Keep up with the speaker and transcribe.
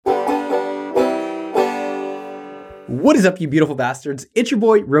What is up, you beautiful bastards? It's your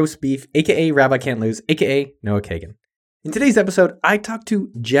boy, Roast Beef, aka Rabbi Can't Lose, aka Noah Kagan. In today's episode, I talked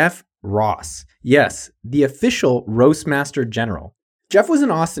to Jeff Ross. Yes, the official Roastmaster General. Jeff was in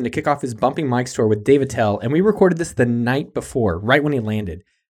Austin to kick off his Bumping Mics tour with Dave Attell, and we recorded this the night before, right when he landed.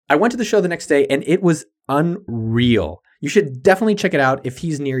 I went to the show the next day, and it was unreal. You should definitely check it out if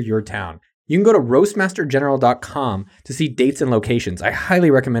he's near your town. You can go to roastmastergeneral.com to see dates and locations. I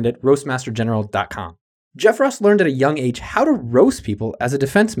highly recommend it, roastmastergeneral.com. Jeff Ross learned at a young age how to roast people as a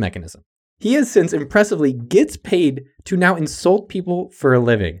defense mechanism. He has since impressively gets paid to now insult people for a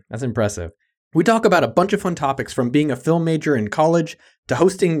living. That's impressive. We talk about a bunch of fun topics, from being a film major in college to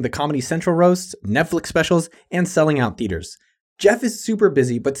hosting the Comedy Central roasts, Netflix specials, and selling out theaters. Jeff is super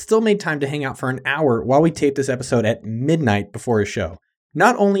busy, but still made time to hang out for an hour while we taped this episode at midnight before his show.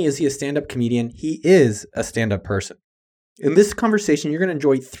 Not only is he a stand-up comedian, he is a stand-up person. In this conversation, you're going to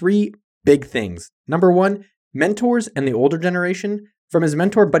enjoy three big things. Number one, mentors and the older generation, from his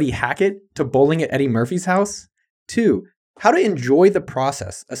mentor Buddy Hackett to bowling at Eddie Murphy's house. Two, how to enjoy the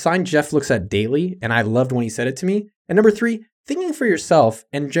process, a sign Jeff looks at daily, and I loved when he said it to me. And number three, thinking for yourself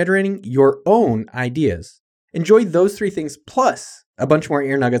and generating your own ideas. Enjoy those three things, plus a bunch more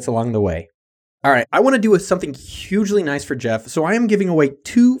ear nuggets along the way. All right, I want to do something hugely nice for Jeff, so I am giving away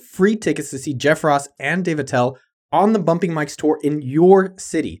 2 free tickets to see Jeff Ross and Dave Attell on the Bumping Mics tour in your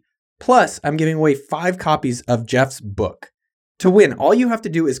city. Plus, I'm giving away 5 copies of Jeff's book. To win, all you have to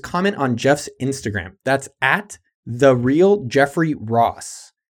do is comment on Jeff's Instagram. That's at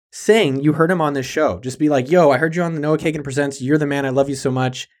 @TheRealJeffreyRoss, saying you heard him on this show. Just be like, yo, I heard you on the Noah Kagan Presents. You're the man. I love you so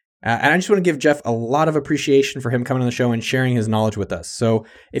much. And I just want to give Jeff a lot of appreciation for him coming on the show and sharing his knowledge with us. So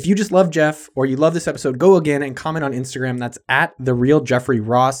if you just love Jeff or you love this episode, go again and comment on Instagram. That's at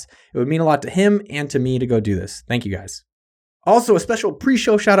 @TheRealJeffreyRoss. It would mean a lot to him and to me to go do this. Thank you guys. Also, a special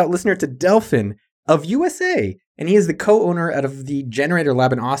pre-show shout-out listener to Delphin of USA, and he is the co-owner of the Generator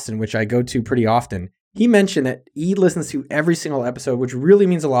Lab in Austin, which I go to pretty often. He mentioned that he listens to every single episode, which really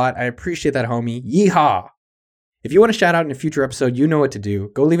means a lot. I appreciate that, homie. Yeehaw! If you want a shout-out in a future episode, you know what to do.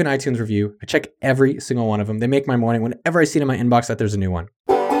 Go leave an iTunes review. I check every single one of them. They make my morning whenever I see it in my inbox that there's a new one.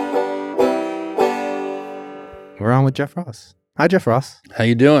 We're on with Jeff Ross. Hi, Jeff Ross. How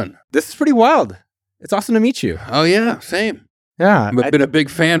you doing? This is pretty wild. It's awesome to meet you. Oh, yeah, same. Yeah. I've been a big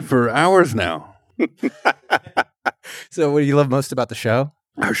fan for hours now. So what do you love most about the show?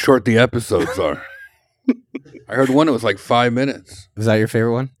 How short the episodes are. I heard one that was like 5 minutes. Was that your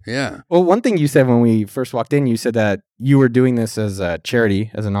favorite one? Yeah. Well, one thing you said when we first walked in, you said that you were doing this as a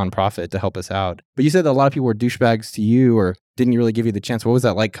charity, as a nonprofit to help us out. But you said that a lot of people were douchebags to you or didn't really give you the chance. What was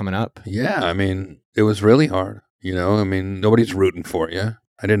that like coming up? Yeah, I mean, it was really hard. You know, I mean, nobody's rooting for you.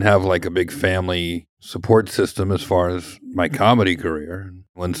 I didn't have like a big family support system as far as my comedy career.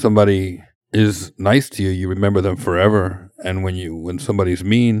 When somebody is nice to you, you remember them forever. And when somebody's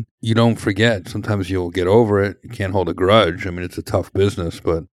mean, you don't forget. Sometimes you'll get over it. You can't hold a grudge. I mean, it's a tough business,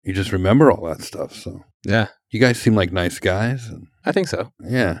 but you just remember all that stuff. So yeah, you guys seem like nice guys. I think so.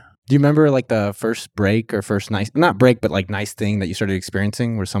 Yeah. Do you remember like the first break or first nice, not break, but like nice thing that you started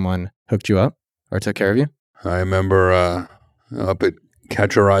experiencing where someone hooked you up or took care of you? I remember up at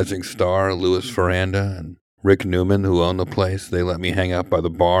Catch a Rising Star, Louis Ferranda and Rick Newman, who owned the place, they let me hang out by the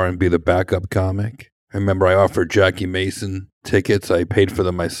bar and be the backup comic. I remember I offered Jackie Mason tickets. I paid for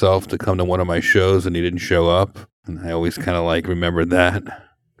them myself to come to one of my shows, and he didn't show up. And I always kind of like remembered that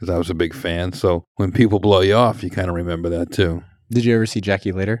because I was a big fan. So when people blow you off, you kind of remember that too. Did you ever see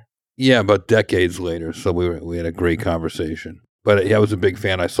Jackie later? Yeah, but decades later. So we had a great conversation. But yeah, I was a big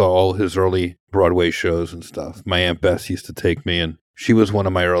fan. I saw all his early Broadway shows and stuff. My Aunt Bess used to take me, and she was one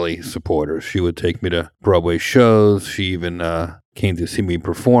of my early supporters. She would take me to Broadway shows. She even came to see me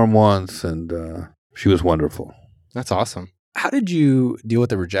perform once, and she was wonderful. That's awesome. How did you deal with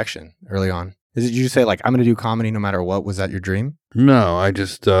the rejection early on? Did you just say, like, I'm going to do comedy no matter what? Was that your dream? No, I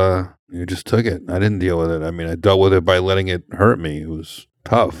just took it. I didn't deal with it. I mean, I dealt with it by letting it hurt me. It was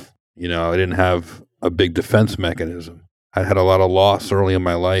tough. You know, I didn't have a big defense mechanism. I had a lot of loss early in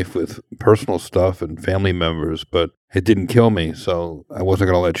my life with personal stuff and family members, but it didn't kill me, so I wasn't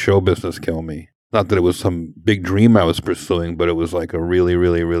going to let show business kill me. Not that it was some big dream I was pursuing, but it was like a really,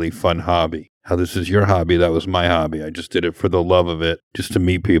 really, really fun hobby. How this is your hobby, that was my hobby. I just did it for the love of it, just to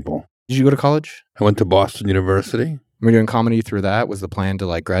meet people. Did you go to college? I went to Boston University. Were you doing comedy through that? Was the plan to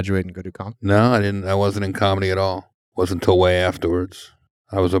like graduate and go do comedy? No, I didn't. I wasn't in comedy at all. Wasn't until way afterwards.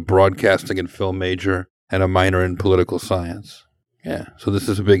 I was a broadcasting and film major and a minor in political science. Yeah, so this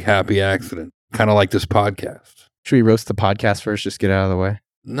is a big happy accident, kind of like this podcast. Should we roast the podcast first, just get out of the way?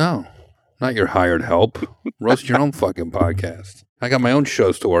 No, not your hired help. Roast your own fucking podcast. I got my own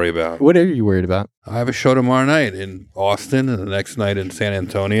shows to worry about. What are you worried about? I have a show tomorrow night in Austin, and the next night in San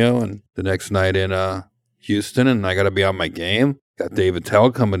Antonio, and the next night in Houston, and I got to be on my game. Got Dave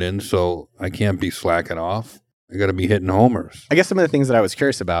Attell coming in, so I can't be slacking off. I got to be hitting homers. I guess some of the things that I was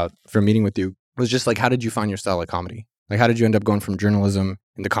curious about from meeting with you was just like, how did you find your style of comedy? Like, how did you end up going from journalism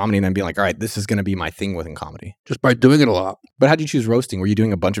into comedy and then being like, all right, this is going to be my thing within comedy? Just by doing it a lot. But how did you choose roasting? Were you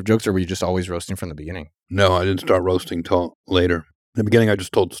doing a bunch of jokes or were you just always roasting from the beginning? No, I didn't start roasting till later. In the beginning, I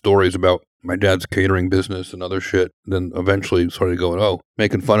just told stories about my dad's catering business and other shit. Then eventually started going, oh,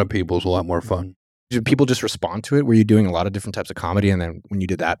 making fun of people is a lot more fun. Did people just respond to it? Were you doing a lot of different types of comedy? And then when you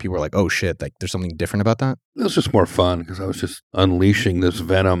did that, people were like, oh shit, like there's something different about that? It was just more fun because I was just unleashing this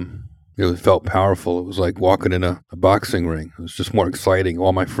venom. It felt powerful. It was like walking in a boxing ring. It was just more exciting.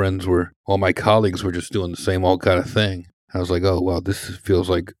 All my colleagues were just doing the same old kind of thing. I was like, oh, well, this feels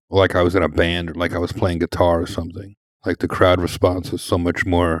like I was in a band or like I was playing guitar or something. Like the crowd response was so much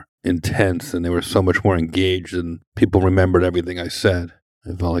more intense and they were so much more engaged and people remembered everything I said.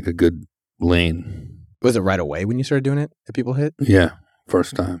 It felt like a good lane. Was it right away when you started doing it that people hit? Yeah,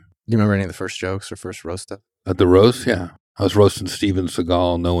 first time. Do you remember any of the first jokes or first roast stuff? At the roast, yeah. I was roasting Steven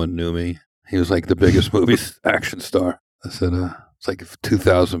Seagal. No one knew me. He was like the biggest movie action star. I said, it's like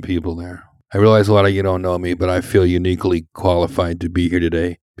 2,000 people there. I realize a lot of you don't know me, but I feel uniquely qualified to be here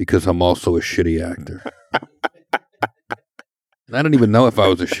today because I'm also a shitty actor. And I didn't even know if I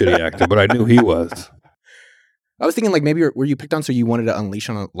was a shitty actor, but I knew he was. I was thinking like maybe were you picked on so you wanted to unleash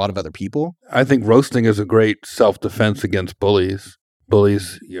on a lot of other people? I think roasting is a great self-defense against bullies.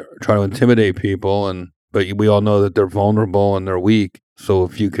 Bullies try to intimidate people, but we all know that they're vulnerable and they're weak. So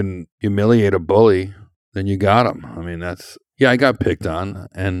if you can humiliate a bully, then you got them. I mean, I got picked on,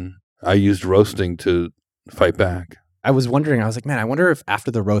 and I used roasting to fight back. I was wondering, I was like, man, I wonder if after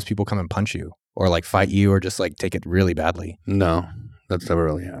the roast people come and punch you or like fight you or just like take it really badly. No, that's never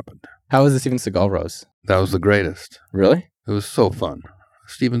really happened. How was the Steven Seagal roast? That was the greatest. Really? It was so fun.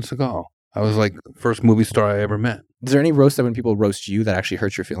 Steven Seagal. I was like the first movie star I ever met. Is there any roast that when people roast you that actually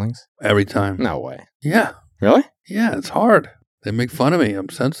hurts your feelings? Every time. No way. Yeah. Really? Yeah, it's hard. They make fun of me. I'm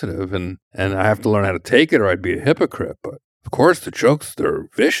sensitive and I have to learn how to take it or I'd be a hypocrite. But of course, the jokes, they're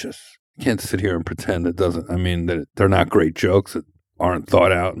vicious. You can't sit here and pretend that they're not great jokes that aren't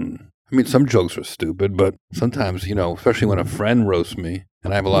thought out. And I mean, some jokes are stupid, but sometimes, especially when a friend roasts me,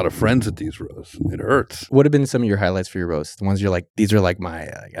 and I have a lot of friends at these roasts, it hurts. What have been some of your highlights for your roast? The ones you're like, these are like my,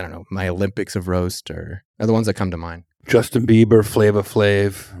 my Olympics of roast, or are the ones that come to mind? Justin Bieber, Flava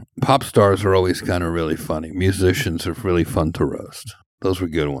Flav. Pop stars are always kind of really funny. Musicians are really fun to roast. Those were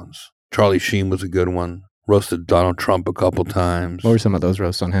good ones. Charlie Sheen was a good one. Roasted Donald Trump a couple times. What were some of those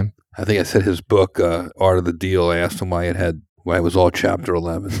roasts on him? I think I said his book, Art of the Deal. I asked him why it was all chapter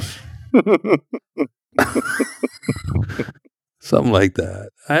 11s. Something like that.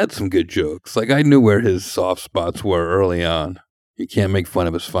 I had some good jokes. Like I knew where his soft spots were early on. You can't make fun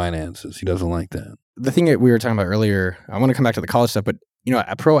of his finances. He doesn't like that. The thing that we were talking about earlier, I want to come back to the college stuff, but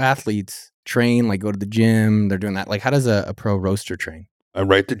pro athletes train, like go to the gym, they're doing that. Like how does a pro roaster train? I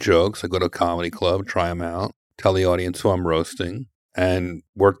write the jokes. I go to a comedy club, try them out, tell the audience who I'm roasting, and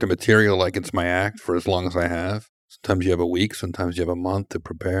work the material like it's my act for as long as I have. Sometimes you have a week, sometimes you have a month to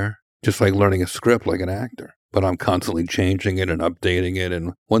prepare. Just like learning a script like an actor. But I'm constantly changing it and updating it.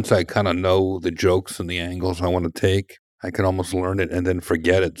 And once I kind of know the jokes and the angles I want to take, I can almost learn it and then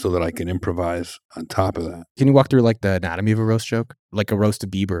forget it so that I can improvise on top of that. Can you walk through like the anatomy of a roast joke? Like a roast to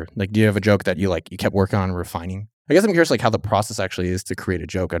Bieber? Like, do you have a joke that you kept working on and refining? I guess I'm curious like how the process actually is to create a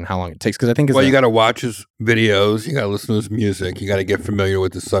joke and how long it takes. Because I think you got to watch his videos. You got to listen to his music. You got to get familiar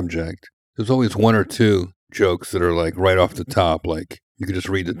with the subject. There's always one or two jokes that are like right off the top. Like you could just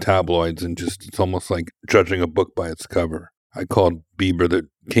read the tabloids and it's almost like judging a book by its cover. I called Bieber the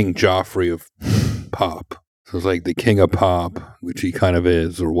King Joffrey of pop. So it's like the king of pop, which he kind of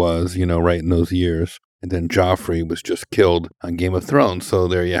is or was, right in those years. And then Joffrey was just killed on Game of Thrones. So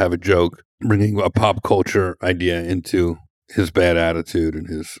there you have a joke, bringing a pop culture idea into his bad attitude and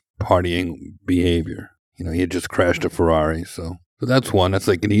his partying behavior. He had just crashed a Ferrari. So that's one. That's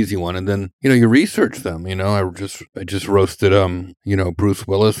like an easy one. And then, you research them. I just roasted, Bruce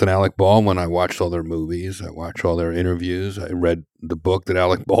Willis and Alec Baldwin. I watched all their movies. I watched all their interviews. I read the book that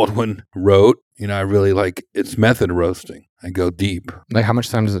Alec Baldwin wrote. I really like it's method roasting. I go deep. Like how much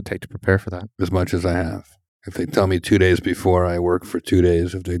time does it take to prepare for that? As much as I have. If they tell me 2 days before, I work for 2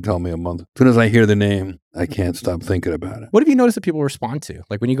 days. If they tell me a month, as soon as I hear the name, I can't stop thinking about it. What have you noticed that people respond to?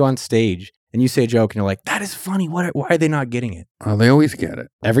 Like when you go on stage and you say a joke and you're like, that is funny. Why are they not getting it? They always get it.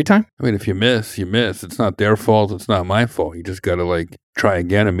 Every time? I mean, if you miss, you miss. It's not their fault. It's not my fault. You just got to try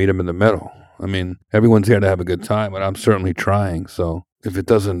again and meet them in the middle. I mean, everyone's here to have a good time, and I'm certainly trying. So if it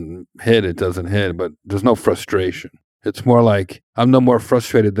doesn't hit, it doesn't hit. But there's no frustration. It's more like I'm no more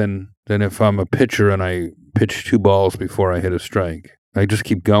frustrated than if I'm a pitcher and I pitch 2 balls before I hit a strike. I just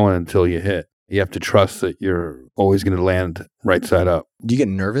keep going until you hit. You have to trust that you're always going to land right side up. Do you get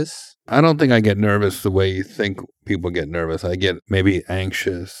nervous? I don't think I get nervous the way you think people get nervous. I get maybe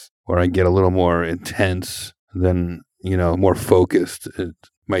anxious, or I get a little more intense than, more focused. It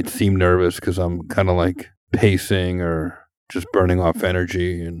might seem nervous because I'm kind of like pacing or just burning off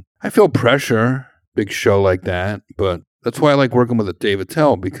energy. And I feel pressure, big show like that. But that's why I like working with Dave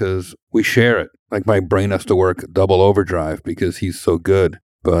Attell, because we share it. Like my brain has to work double overdrive because he's so good.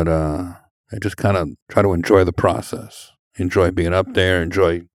 But I just kind of try to enjoy the process, enjoy being up there,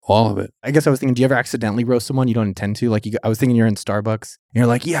 enjoy all of it. I guess I was thinking, do you ever accidentally roast someone you don't intend to? Like, I was thinking you're in Starbucks and you're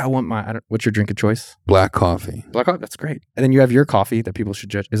like, yeah, I want what's your drink of choice? Black coffee. Black coffee, that's great. And then you have your coffee that people should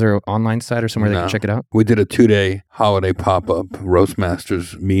judge. Is there an online site or somewhere they can check it out? We did a 2-day holiday pop-up,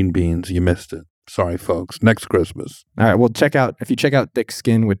 Roastmasters Mean Beans. You missed it. Sorry, folks. Next Christmas. All right. Well, if you check out Thick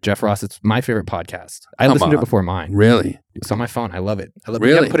Skin with Jeff Ross, it's my favorite podcast. I listened to it before mine. Really? It's on my phone. I love it. Really?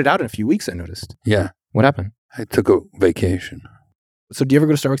 You haven't put it out in a few weeks, I noticed. Yeah. What happened? I took a vacation. So do you ever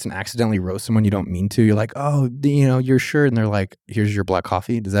go to Starbucks and accidentally roast someone you don't mean to? You're like, oh, your shirt. And they're like, here's your black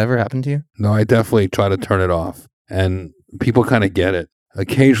coffee. Does that ever happen to you? No, I definitely try to turn it off. And people kind of get it.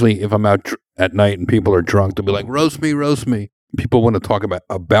 Occasionally, if I'm out at night and people are drunk, they'll be like, roast me, roast me. People want to talk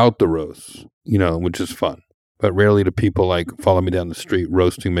about the roasts, which is fun. But rarely do people like follow me down the street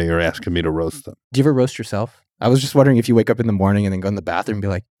roasting me or asking me to roast them. Do you ever roast yourself? I was just wondering if you wake up in the morning and then go in the bathroom and be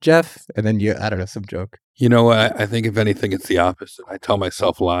like, Jeff, and then I don't know, some joke. I think if anything, it's the opposite. I tell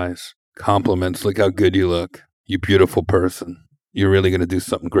myself lies, compliments. Look how good you look. You beautiful person. You're really going to do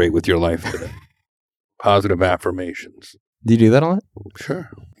something great with your life today. Positive affirmations. Do you do that a lot? Sure.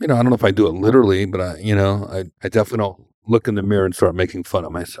 I don't know if I do it literally, but I definitely don't look in the mirror and start making fun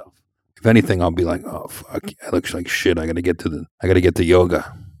of myself. If anything, I'll be like, oh, fuck, I look like shit. I got to get to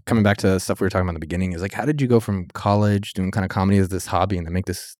yoga. Coming back to stuff we were talking about in the beginning is like, how did you go from college doing kind of comedy as this hobby and then make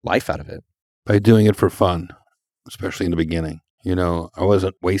this life out of it? By doing it for fun, especially in the beginning. I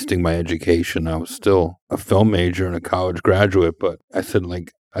wasn't wasting my education. I was still a film major and a college graduate, but I said,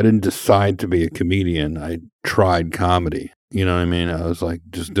 like, I didn't decide to be a comedian. I tried comedy. You know what I mean? I was like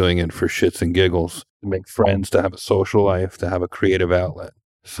just doing it for shits and giggles, to make friends, to have a social life, to have a creative outlet.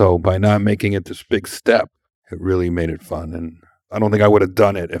 So by not making it this big step, it really made it fun. And I don't think I would have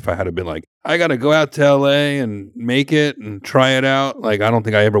done it if I had been like, I got to go out to LA and make it and try it out. Like, I don't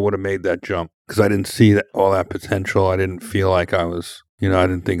think I ever would have made that jump because I didn't see all that potential. I didn't feel like I was, I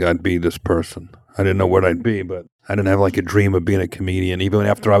didn't think I'd be this person. I didn't know what I'd be, but I didn't have like a dream of being a comedian. Even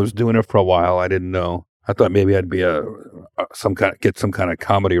after I was doing it for a while, I didn't know. I thought maybe I'd be get some kind of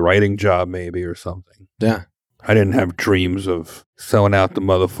comedy writing job maybe or something. Yeah. I didn't have dreams of selling out the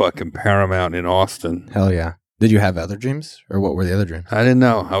motherfucking Paramount in Austin. Hell yeah. Did you have other dreams or what were the other dreams? I didn't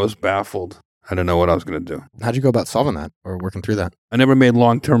know. I was baffled. I didn't know what I was going to do. How'd you go about solving that or working through that? I never made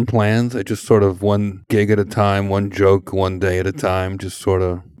long-term plans. I just sort of one gig at a time, one joke, one day at a time, just sort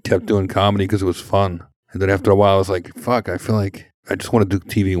of kept doing comedy because it was fun. And then after a while, I was like, fuck, I feel like I just want to do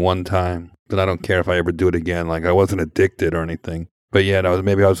TV one time. Then I don't care if I ever do it again. Like, I wasn't addicted or anything. But yet,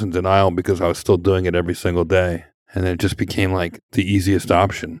 maybe I was in denial because I was still doing it every single day. And it just became like the easiest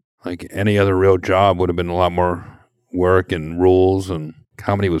option. Like any other real job would have been a lot more work and rules, and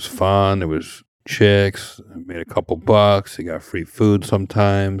comedy was fun. It was chicks. I made a couple bucks. I got free food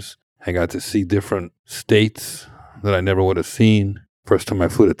sometimes. I got to see different states that I never would have seen. First time I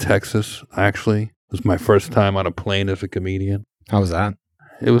flew to Texas, actually. It was my first time on a plane as a comedian. How was that?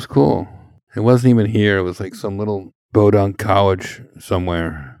 It was cool. It wasn't even here. It was like some little Bodunk college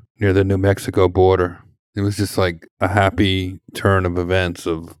somewhere near the New Mexico border. It was just like a happy turn of events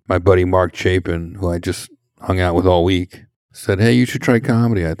of my buddy Mark Chapin, who I just hung out with all week, said, hey, you should try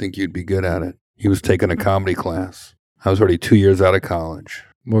comedy. I think you'd be good at it. He was taking a comedy class. I was already 2 years out of college.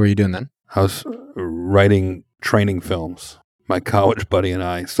 What were you doing then? I was writing training films. My college buddy and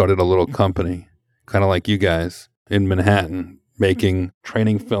I started a little company, kind of like you guys, in Manhattan, making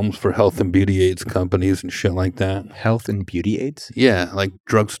training films for health and beauty aids companies and shit like that. Health and beauty aids? Yeah, like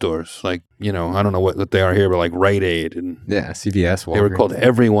drugstores. Like, I don't know what they are here, but like Rite Aid. And yeah, CVS, Walgreens. They were called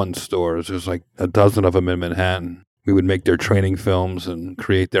Everyone stores. There's like a dozen of them in Manhattan. We would make their training films and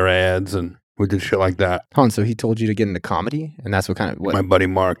create their ads, and we did shit like that. So he told you to get into comedy? And that's what my buddy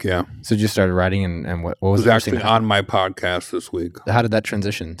Mark, yeah. So you started writing, and what was it? Was actually on my podcast this week. How did that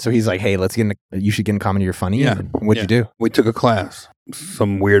transition? So he's like, hey, you should get into comedy, you're funny. Yeah. What'd you do? We took a class.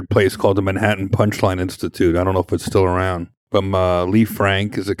 Some weird place called the Manhattan Punchline Institute. I don't know if it's still around. But Lee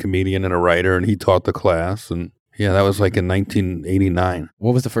Frank is a comedian and a writer, and he taught the class. And yeah, that was like in 1989.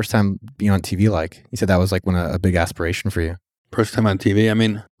 What was the first time being on TV like? You said that was like a big aspiration for you. First time on TV. I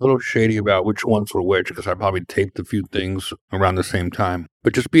mean, a little shady about which ones were which because I probably taped a few things around the same time.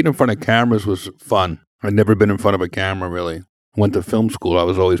 But just being in front of cameras was fun. I'd never been in front of a camera, really. Went to film school. I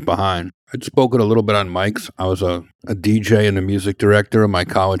was always behind. I'd spoken a little bit on mics. I was a DJ and a music director of my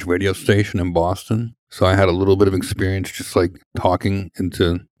college radio station in Boston. So I had a little bit of experience just like talking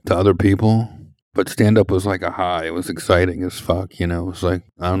to other people. But stand-up was like a high. It was exciting as fuck, you know. It was like,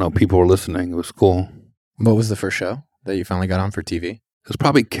 I don't know, people were listening. It was cool. What was the first show that you finally got on for TV? It was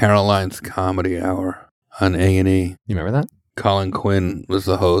probably Caroline's Comedy Hour on A&E. You remember that? Colin Quinn was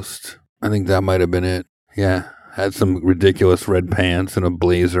the host. I think that might have been it. Yeah. Had some ridiculous red pants and a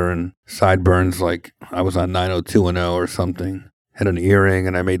blazer and sideburns like I was on 90210 or something. Had an earring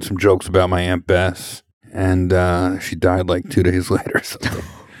and I made some jokes about my Aunt Bess. And she died like 2 days later or something.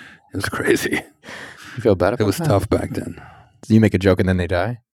 It was crazy. You feel bad about that? It was tough back then. So you make a joke and then they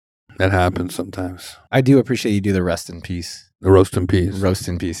die? That happens sometimes. I do appreciate you do the rest in peace. The roast in peace. Roast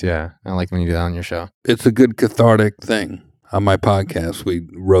in peace, yeah. I like when you do that on your show. It's a good cathartic thing. On my podcast, we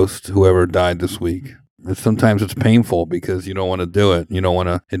roast whoever died this week. And sometimes it's painful because you don't want to do it. You don't want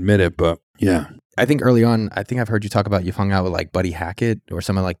to admit it, but yeah. I think early on, I've heard you talk about you've hung out with like Buddy Hackett or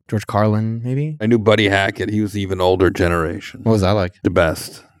someone like George Carlin, maybe? I knew Buddy Hackett. He was the even older generation. What was that like? The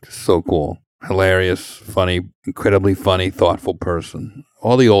best. Just so cool. Hilarious, funny, incredibly funny, thoughtful person.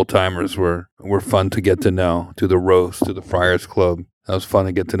 All the old timers were fun to get to know, to the roast, to the Friars Club. That was fun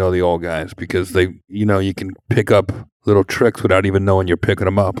to get to know the old guys because they, you know, you can pick up little tricks without even knowing you're picking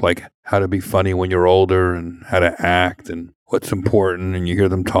them up, like how to be funny when you're older and how to act and what's important. And you hear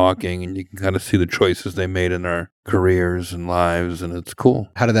them talking and you can kind of see the choices they made in their careers and lives. And it's cool.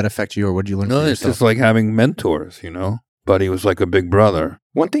 How did that affect you or what did you learn from No, it's yourself? just like having mentors, you know. Buddy was like a big brother.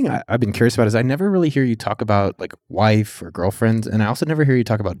 One thing I've been curious about is I never really hear you talk about like wife or girlfriends. And I also never hear you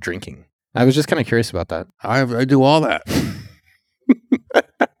talk about drinking. I was just kind of curious about that. I do all that.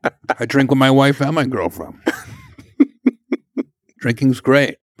 I drink with my wife and my girlfriend. Drinking's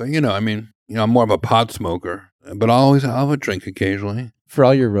great. But, you know, I mean, you know, I'm more of a pot smoker. But I'll have a drink occasionally. For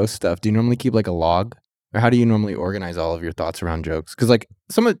all your roast stuff, do you normally keep like a log? Or how do you normally organize all of your thoughts around jokes? Because like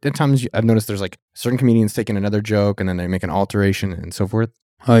some of the times I've noticed there's like certain comedians taking another joke and then they make an alteration and so forth.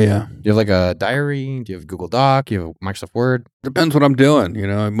 Oh, yeah. Do you have like a diary? Do you have Google Doc? Do you have Microsoft Word? Depends what I'm doing. You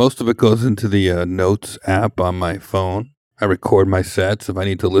know, most of it goes into the Notes app on my phone. I record my sets. If I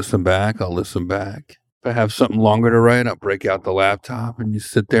need to listen back, I'll listen back. If I have something longer to write, I'll break out the laptop and you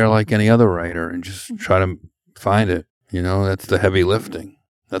sit there like any other writer and just try to find it. You know, that's the heavy lifting.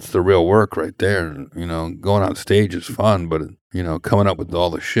 That's the real work right there. You know, going on stage is fun, but, you know, coming up with all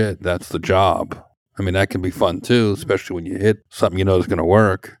the shit, that's the job. I mean, that can be fun too, especially when you hit something you know is going to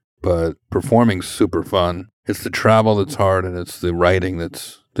work. But performing's super fun. It's the travel that's hard and it's the writing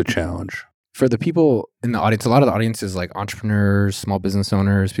that's the challenge. For the people in the audience, a lot of the audience is like entrepreneurs, small business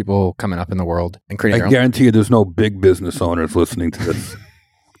owners, people coming up in the world and creating their I guarantee you there's no big business owners listening to this.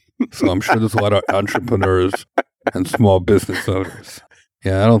 So I'm sure there's a lot of entrepreneurs and small business owners.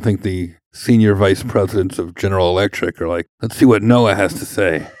 Yeah, I don't think the senior vice presidents of General Electric are like, let's see what Noah has to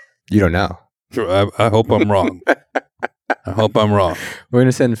say. You don't know. I hope I'm wrong. I hope I'm wrong. We're going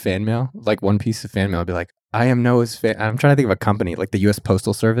to send fan mail, like one piece of fan mail. I'll be like, I am Noah's fan. I'm trying to think of a company, like the U.S.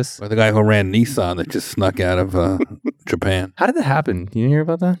 Postal Service. Or the guy who ran Nissan that just snuck out of Japan. How did that happen? You hear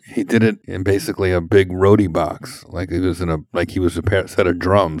about that? He did it in basically a big roadie box. Like he was a set of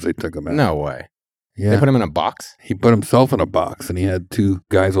drums. They took him out. No way. Yeah. They put him in a box? He put himself in a box, and he had two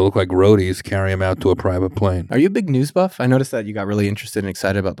guys who look like roadies carry him out to a private plane. Are you a big news buff? I noticed that you got really interested and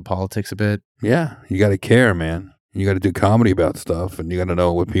excited about the politics a bit. Yeah, you got to care, man. You got to do comedy about stuff, and you got to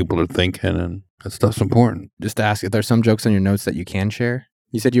know what people are thinking, and that stuff's important. Just to ask, if there's some jokes on your notes that you can share?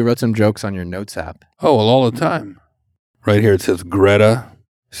 You said you wrote some jokes on your notes app. Oh, well, all the time. Right here it says Greta,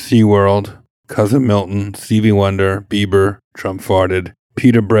 SeaWorld, Cousin Milton, Stevie Wonder, Bieber, Trump farted,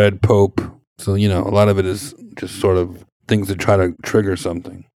 Peter Bread, Pope. So, you know, a lot of it is just sort of things that try to trigger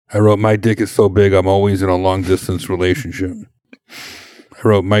something. I wrote, my dick is so big, I'm always in a long-distance relationship. I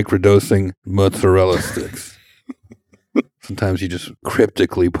wrote, microdosing mozzarella sticks. Sometimes you just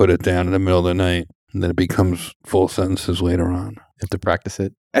cryptically put it down in the middle of the night, and then it becomes full sentences later on. You have to practice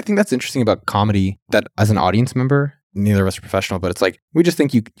it. I think that's interesting about comedy, that as an audience member, neither of us are professional, but it's like, we just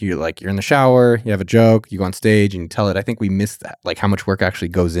think you're in the shower, you have a joke, you go on stage and you tell it. I think we miss that, like how much work actually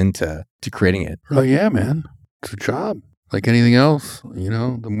goes into creating it. Oh, yeah, man. It's a job. Like anything else, you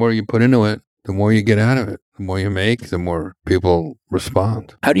know, the more you put into it, the more you get out of it. The more you make, the more people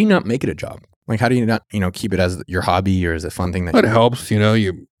respond. How do you not make it a job? Like, how do you not, keep it as your hobby or as a fun thing? It helps,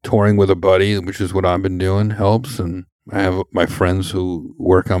 you're touring with a buddy, which is what I've been doing, helps. And I have my friends who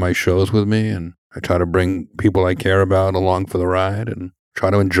work on my shows with me, and I try to bring people I care about along for the ride and try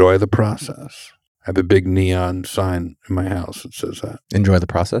to enjoy the process. I have a big neon sign in my house that says that. Enjoy the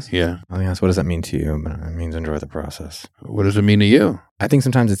process? Yeah. I think that's, what does that mean to you? But it means enjoy the process. What does it mean to you? I think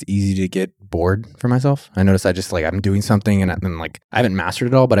sometimes it's easy to get bored for myself. I notice I just I'm doing something and then I haven't mastered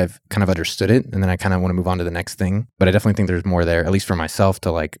it all, but I've kind of understood it. And then I kind of want to move on to the next thing. But I definitely think there's more there, at least for myself,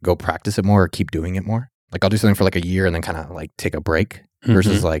 to go practice it more or keep doing it more. I'll do something for a year and then kind of take a break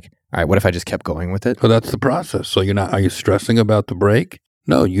versus all right, what if I just kept going with it? Well, that's the process. So are you stressing about the break?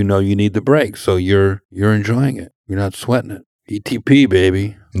 No, you need the break. So you're enjoying it. You're not sweating it. ETP,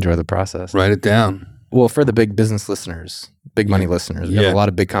 baby. Enjoy the process. Write it down. Well, for the big business listeners, big money listeners, we have a lot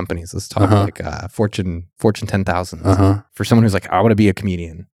of big companies. Let's talk Fortune 10,000. For someone who's I want to be a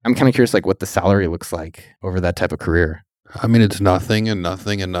comedian. I'm kind of curious what the salary looks like over that type of career. I mean, it's nothing and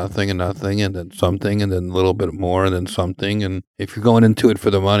nothing and nothing and nothing and then something and then a little bit more and then something. And if you're going into it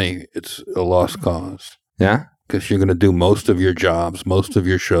for the money, it's a lost cause. Yeah? Because you're going to do most of your jobs, most of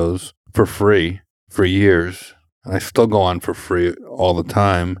your shows for free for years. And I still go on for free all the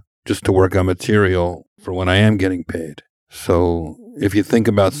time just to work on material for when I am getting paid. So if you think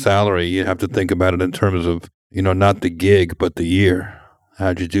about salary, you have to think about it in terms of, not the gig, but the year.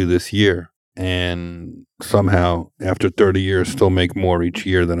 How'd you do this year? And somehow, after 30 years, still make more each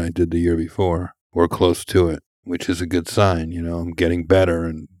year than I did the year before, or close to it, which is a good sign. I'm getting better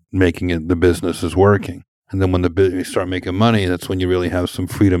and making it, the business is working. And then when you start making money, that's when you really have some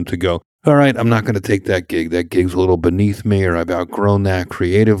freedom to go, all right, I'm not going to take that gig. That gig's a little beneath me, or I've outgrown that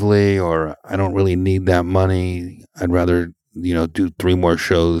creatively, or I don't really need that money. I'd rather, do 3 more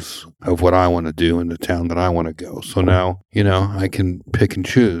shows of what I want to do in the town that I want to go. So now, I can pick and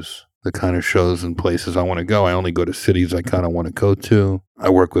choose the kind of shows and places I want to go. I only go to cities I kind of want to go to. I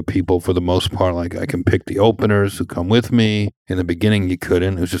work with people for the most part. I can pick the openers who come with me. In the beginning, you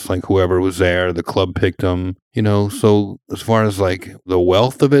couldn't. It was just whoever was there, the club picked them. So as far as the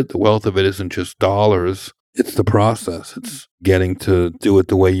wealth of it isn't just dollars. It's the process. It's getting to do it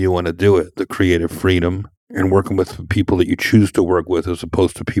the way you want to do it, the creative freedom, and working with people that you choose to work with as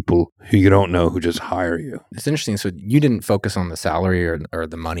opposed to people who you don't know who just hire you. It's interesting. So you didn't focus on the salary or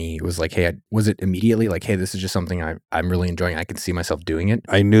the money. It was hey, was it immediately hey, this is just something I'm really enjoying. I can see myself doing it?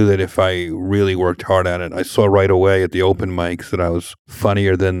 I knew that if I really worked hard at it, I saw right away at the open mics that I was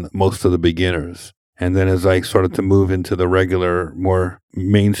funnier than most of the beginners. And then as I started to move into the regular, more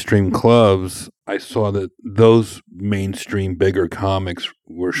mainstream clubs, I saw that those mainstream bigger comics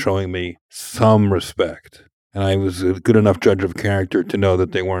were showing me some respect. And I was a good enough judge of character to know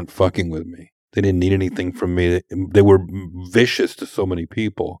that they weren't fucking with me. They didn't need anything from me. They were vicious to so many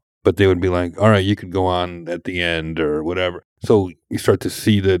people, but they would be all right, you could go on at the end or whatever. So you start to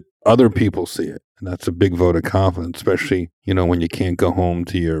see that other people see it. And that's a big vote of confidence, especially, when you can't go home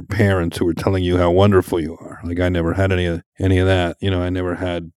to your parents who are telling you how wonderful you are. I never had any of that. I never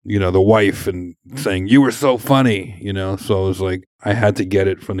had, the wife and saying, you were so funny, So it was I had to get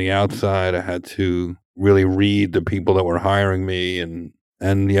it from the outside. I had to really read the people that were hiring me and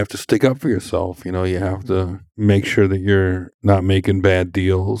you have to stick up for yourself. You have to make sure that you're not making bad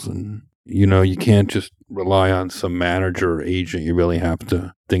deals and, you can't just rely on some manager or agent. You really have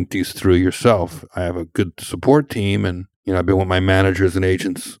to think these through yourself. I have a good support team and, I've been with my managers and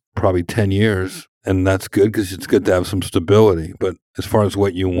agents probably 10 years and that's good because it's good to have some stability. But as far as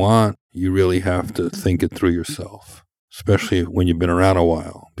what you want, you really have to think it through yourself, especially when you've been around a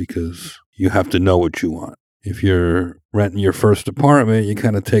while because you have to know what you want. If you're renting your first apartment, you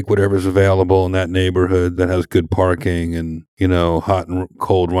kind of take whatever's available in that neighborhood that has good parking and, hot and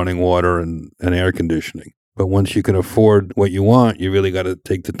cold running water and air conditioning. But once you can afford what you want, you really got to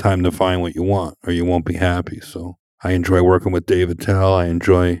take the time to find what you want or you won't be happy. So I enjoy working with Dave Attell. I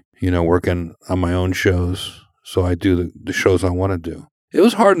enjoy, working on my own shows. So I do the shows I want to do. It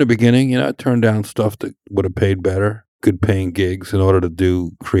was hard in the beginning. I turned down stuff that would have paid better. Good paying gigs in order to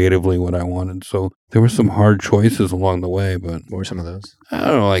do creatively what I wanted. So there were some hard choices along the way, but what were some of those? I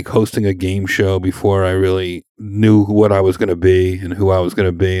don't know, hosting a game show before I really knew what I was going to be and who I was going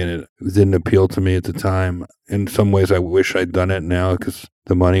to be. And it didn't appeal to me at the time. In some ways, I wish I'd done it now because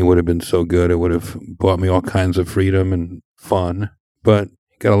the money would have been so good. It would have bought me all kinds of freedom and fun. But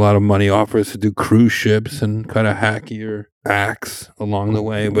got a lot of money offers to do cruise ships and kind of hackier acts along the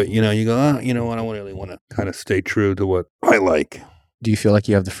way. But, you go, you know what? I really want to kind of stay true to what I like. Do you feel like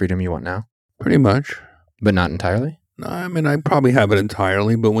you have the freedom you want now? Pretty much. But not entirely? No, I mean, I probably have it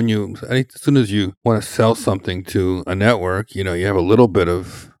entirely. But as soon as you want to sell something to a network, you have a little bit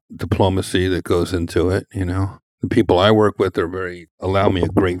of diplomacy that goes into it, you know. The people I work with allow me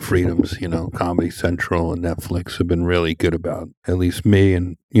great freedoms, you know. Comedy Central and Netflix have been really good about at least me.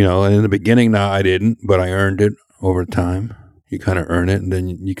 And, you know, and in the beginning, now I didn't, but I earned it over time. You kind of earn it, and then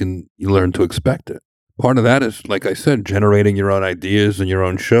you learn to expect it. Part of that is, like I said, generating your own ideas and your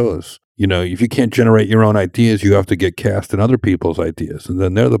own shows. You know, if you can't generate your own ideas, you have to get cast in other people's ideas, and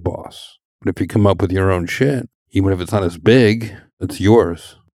then they're the boss. But if you come up with your own shit, even if it's not as big, it's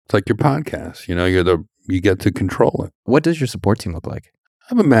yours. It's like your podcast. You know, you get to control it. What does your support team look like?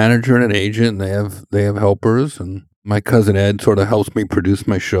 I have a manager and an agent, and they have helpers, and my cousin Ed sort of helps me produce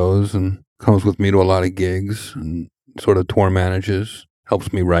my shows and comes with me to a lot of gigs and sort of tour manages,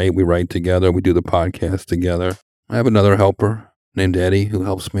 helps me write. We write together. We do the podcast together. I have another helper named Eddie who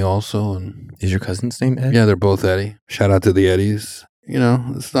helps me also. And is your cousin's name Ed? Yeah, they're both Eddie. Shout out to the Eddies. You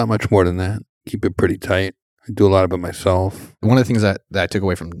know, it's not much more than that. Keep it pretty tight. I do a lot of it myself. One of the things that I took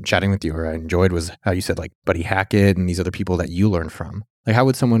away from chatting with you, or I enjoyed, was how you said like Buddy Hackett and these other people that you learned from. Like, how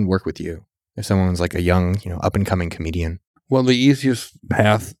would someone work with you if someone's like a young, you know, up and coming comedian? Well, the easiest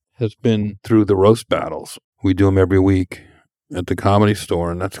path has been through the roast battles. We do them every week at the Comedy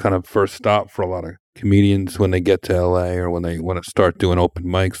Store, and that's kind of first stop for a lot of comedians when they get to LA or when they want to start doing open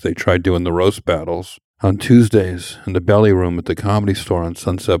mics. They try doing the roast battles on Tuesdays in the Belly Room at the Comedy Store on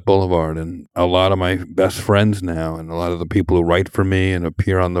Sunset Boulevard. And a lot of my best friends now, and a lot of the people who write for me and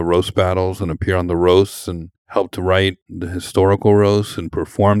appear on the roast battles and appear on the roasts and helped to write the historical roasts and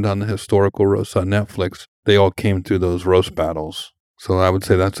performed on the historical roasts on Netflix, they all came through those roast battles. So I would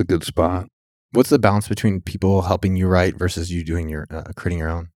say that's a good spot. What's the balance between people helping you write versus you doing your creating your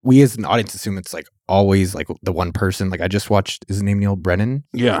own? We as an audience assume it's like always like the one person. Like I just watched, is his name Neil Brennan?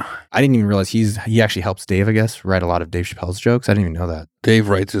 Yeah. I didn't even realize he actually helps Dave, I guess, write a lot of Dave Chappelle's jokes. I didn't even know that. Dave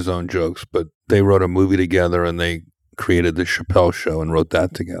writes his own jokes, but they wrote a movie together and they created the Chappelle Show and wrote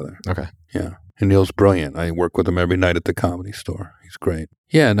that together. Okay. Yeah. And Neil's brilliant. I work with him every night at the Comedy Store. He's great.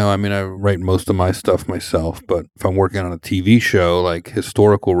 Yeah, no, I mean, I write most of my stuff myself, but if I'm working on a TV show like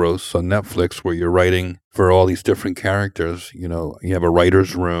historical roasts on Netflix where you're writing for all these different characters, you know, you have a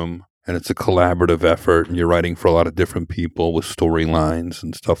writer's room and it's a collaborative effort and you're writing for a lot of different people with storylines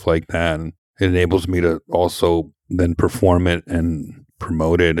and stuff like that. And it enables me to also then perform it and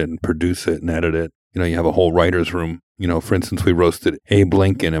promote it and produce it and edit it. You know, you have a whole writer's room. You know, for instance, we roasted Abe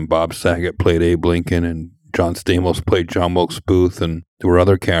Lincoln and Bob Saget played Abe Lincoln and John Stamos played John Wilkes Booth, and there were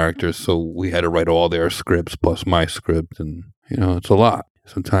other characters, so we had to write all their scripts plus my script, and, you know, it's a lot.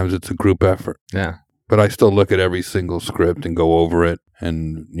 Sometimes it's a group effort. Yeah. But I still look at every single script and go over it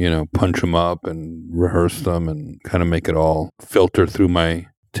and, you know, punch them up and rehearse them and kind of make it all filter through my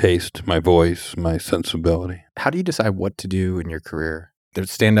taste, my voice, my sensibility. How do you decide what to do in your career? There's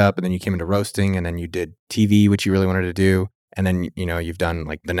stand-up, and then you came into roasting, and then you did TV, which you really wanted to do. And then, you know, you've done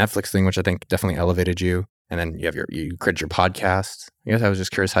like the Netflix thing, which I think definitely elevated you. And then you have you create your podcast. I guess I was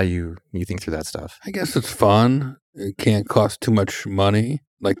just curious how you think through that stuff. I guess it's fun. It can't cost too much money.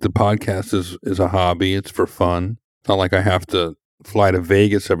 Like the podcast is a hobby. It's for fun. It's not like I have to fly to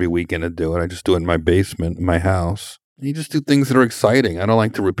Vegas every weekend to do it. I just do it in my basement, in my house. And you just do things that are exciting. I don't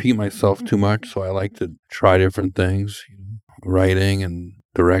like to repeat myself too much, so I like to try different things. You know, writing and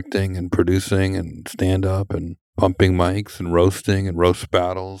directing and producing and stand-up and pumping mics and roasting and roast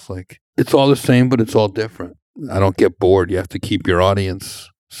battles. Like, it's all the same, but it's all different. I don't get bored. You have to keep your audience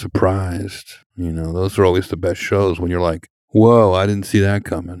surprised. You know, those are always the best shows when you're like, whoa, I didn't see that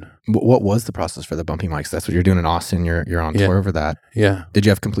coming. What was the process for the bumping mics? That's what you're doing in Austin. You're on tour over that. Yeah. Did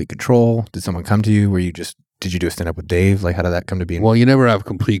you have complete control? Did someone come to you? Did you do a stand-up with Dave? Like, how did that come to be? Well, you never have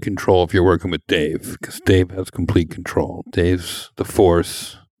complete control if you're working with Dave, because Dave has complete control. Dave's the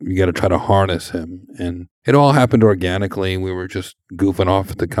force. You got to try to harness him. And it all happened organically. We were just goofing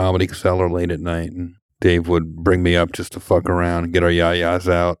off at the Comedy Cellar late at night, and Dave would bring me up just to fuck around and get our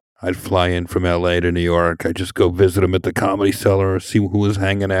yayas out. I'd fly in from LA to New York. I'd just go visit him at the Comedy Cellar or see who was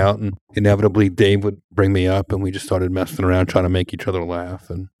hanging out. And inevitably, Dave would bring me up, and we just started messing around trying to make each other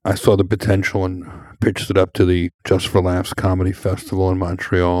laugh. And I saw the potential and pitched it up to the Just for Laughs Comedy Festival in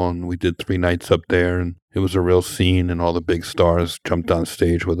Montreal. And we did 3 nights up there. And it was a real scene. And all the big stars jumped on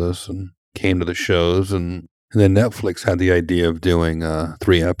stage with us and came to the shows. And then Netflix had the idea of doing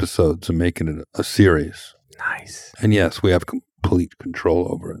 3 episodes and making it a series. Nice. And yes, we have complete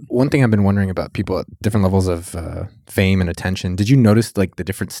control over it. One thing I've been wondering about people at different levels of fame and attention, did you notice like the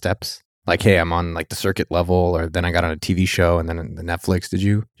different steps? Like, hey, I'm on like the circuit level, or then I got on a TV show and then on the Netflix. Did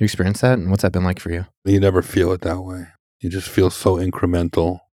you experience that? And what's that been like for you? You never feel it that way. You just feel so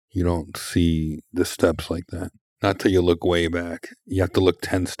incremental. You don't see the steps like that. Not till you look way back. You have to look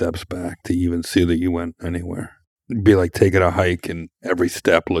 10 steps back to even see that you went anywhere. It'd be like taking a hike and every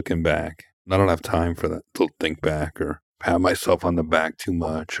step looking back. I don't have time for that to think back or pat myself on the back too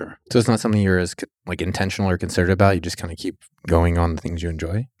much. Or So it's not something you're as like intentional or considerate about. You just kind of keep going on the things you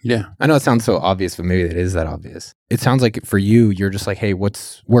enjoy. Yeah. I know it sounds so obvious, but maybe it is that obvious. It sounds like for you, you're just like, hey,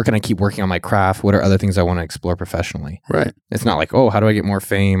 where can I keep working on my craft? What are other things I want to explore professionally? Right. It's not like, oh, how do I get more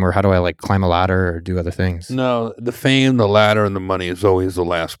fame, or how do I like climb a ladder or do other things? No, the fame, the ladder, and the money is always the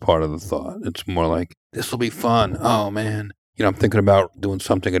last part of the thought. It's more like, this will be fun. Oh, man. I'm thinking about doing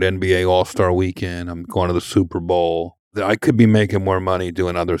something at NBA All-Star Weekend. I'm going to the Super Bowl. I could be making more money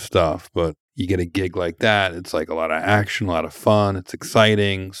doing other stuff, but you get a gig like that, it's like a lot of action, a lot of fun. It's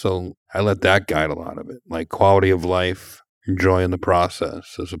exciting. So I let that guide a lot of it, like quality of life, enjoying the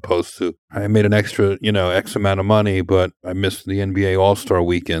process, as opposed to I made an extra, X amount of money, but I missed the NBA All-Star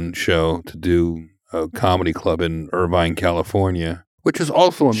Weekend show to do a comedy club in Irvine, California, which is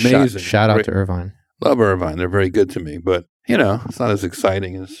also amazing. Shout out to Irvine. Love Irvine. They're very good to me, but it's not as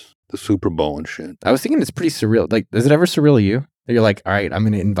exciting as the Super Bowl and shit. I was thinking it's pretty surreal. Like, is it ever surreal to you? That you're like, all right, I'm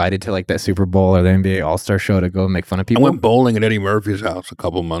going to invited to like that Super Bowl or the NBA All-Star show to go and make fun of people? I went bowling at Eddie Murphy's house a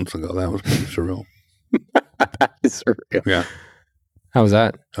couple months ago. That was pretty surreal. That is surreal. Yeah. How was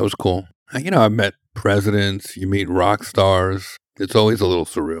that? That was cool. I've met presidents. You meet rock stars. It's always a little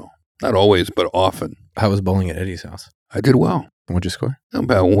surreal. Not always, but often. How was bowling at Eddie's house? I did well. What'd you score?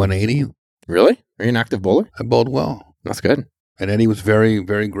 About 180. Really? Are you an active bowler? I bowled well. That's good. And Eddie was very,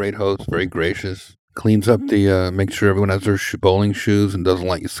 very great host, very gracious. Cleans up makes sure everyone has their bowling shoes and doesn't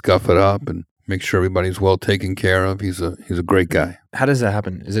let you scuff it up, and make sure everybody's well taken care of. He's a great guy. How does that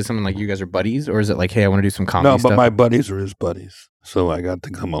happen? Is it something like you guys are buddies, or is it like, hey, I want to do some comedy stuff? No, but my buddies are his buddies, so I got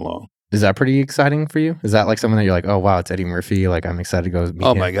to come along. Is that pretty exciting for you? Is that like something that you're like, oh, wow, it's Eddie Murphy. Like, I'm excited to go meet him.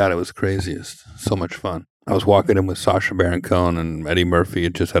 Oh, my God, it was craziest. So much fun. I was walking in with Sacha Baron Cohen, and Eddie Murphy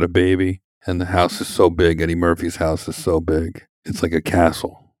had just had a baby. And the house is so big. Eddie Murphy's house is so big. It's like a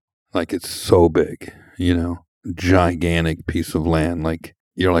castle. Like, it's so big, gigantic piece of land. Like,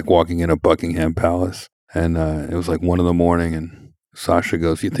 you're like walking in a Buckingham Palace. And it was like 1 a.m. and Sasha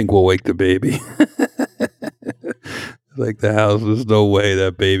goes, you think we'll wake the baby? Like, the house, there's no way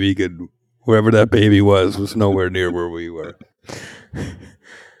that baby wherever that baby was nowhere near where we were.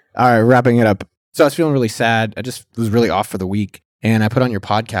 All right, wrapping it up. So I was feeling really sad. I just was really off for the week. And I put on your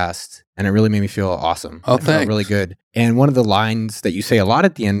podcast, and it really made me feel awesome. Oh, I felt really good. And one of the lines that you say a lot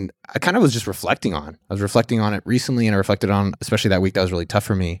at the end, I kind of was just reflecting on. I was reflecting on it recently, and I reflected on, especially that week that was really tough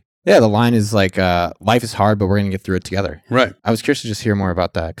for me. Yeah, the line is like, life is hard, but we're going to get through it together. Right. I was curious to just hear more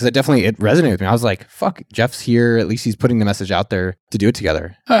about that, because it resonated with me. I was like, fuck, Jeff's here. At least he's putting the message out there to do it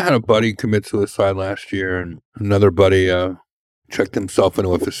together. I had a buddy commit suicide last year, and another buddy checked himself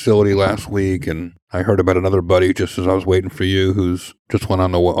into a facility last week, and I heard about another buddy just as I was waiting for you who's just went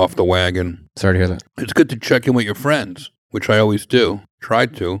off the wagon. Sorry to hear that. It's good to check in with your friends, which I always do,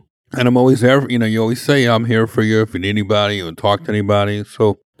 tried to. And I'm always there, you always say, I'm here for you if you need anybody, you want to talk to anybody.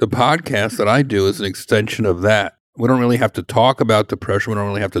 So the podcast that I do is an extension of that. We don't really have to talk about depression. We don't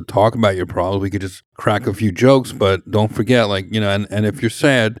really have to talk about your problems. We could just crack a few jokes, but don't forget, and if you're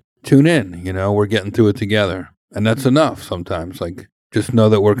sad, tune in, we're getting through it together. And that's enough sometimes. Like, just know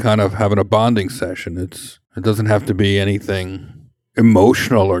that we're kind of having a bonding session. It doesn't have to be anything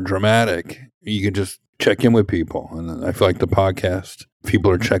emotional or dramatic. You can just check in with people. And I feel like the podcast, people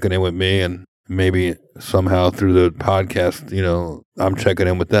are checking in with me, and maybe somehow through the podcast, I'm checking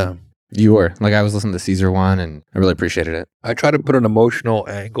in with them. You were. Like, I was listening to the Caesar one, and I really appreciated it. I try to put an emotional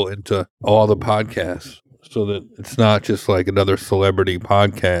angle into all the podcasts, so that it's not just like another celebrity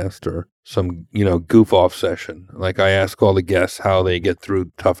podcast or some, goof off session. Like, I ask all the guests how they get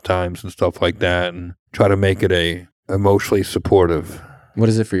through tough times and stuff like that, and try to make it emotionally supportive. What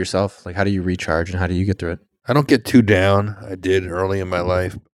is it for yourself? Like, how do you recharge and how do you get through it? I don't get too down. I did early in my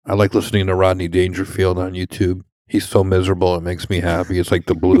life. I like listening to Rodney Dangerfield on YouTube. He's so miserable, it makes me happy. It's like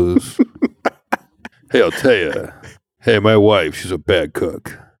the blues. Hey, I'll tell you. Hey, my wife, she's a bad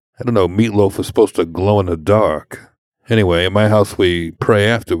cook. I don't know, meatloaf is supposed to glow in the dark. Anyway, at my house, we pray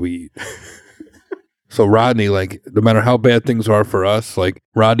after we eat. So Rodney, like, no matter how bad things are for us, like,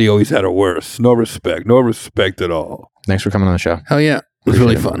 Rodney always had it worse. No respect at all. Thanks for coming on the show. Hell yeah. It was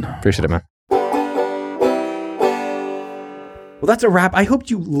really fun. Appreciate it, man. Well, that's a wrap. I hope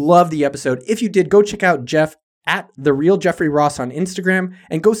you loved the episode. If you did, go check out Jeff at The Real Jeffrey Ross on Instagram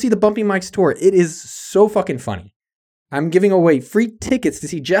and go see the Bumpy Mics tour. It is so fucking funny. I'm giving away free tickets to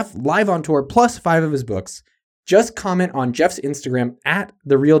see Jeff live on tour plus 5 of his books. Just comment on Jeff's Instagram at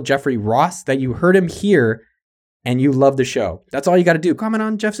The Real Jeffrey Ross that you heard him here and you love the show. That's all you got to do. Comment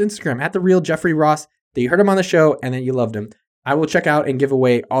on Jeff's Instagram at The Real Jeffrey Ross that you heard him on the show and that you loved him. I will check out and give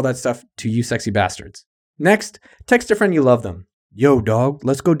away all that stuff to you sexy bastards. Next, text a friend you love them. Yo, dog,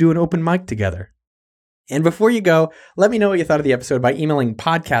 let's go do an open mic together. And before you go, let me know what you thought of the episode by emailing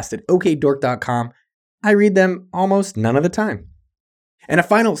podcast@okdork.com. I read them almost none of the time. And a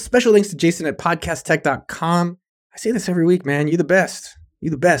final special thanks to Jason at podcasttech.com. I say this every week, man. You the best. You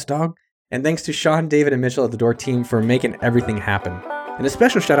the best, dog. And thanks to Sean, David, and Mitchell at The Door team for making everything happen. And a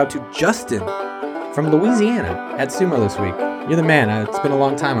special shout out to Justin from Louisiana at Sumo this week. You're the man. It's been a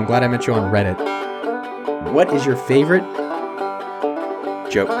long time. I'm glad I met you on Reddit. What is your favorite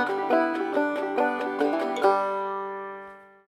joke?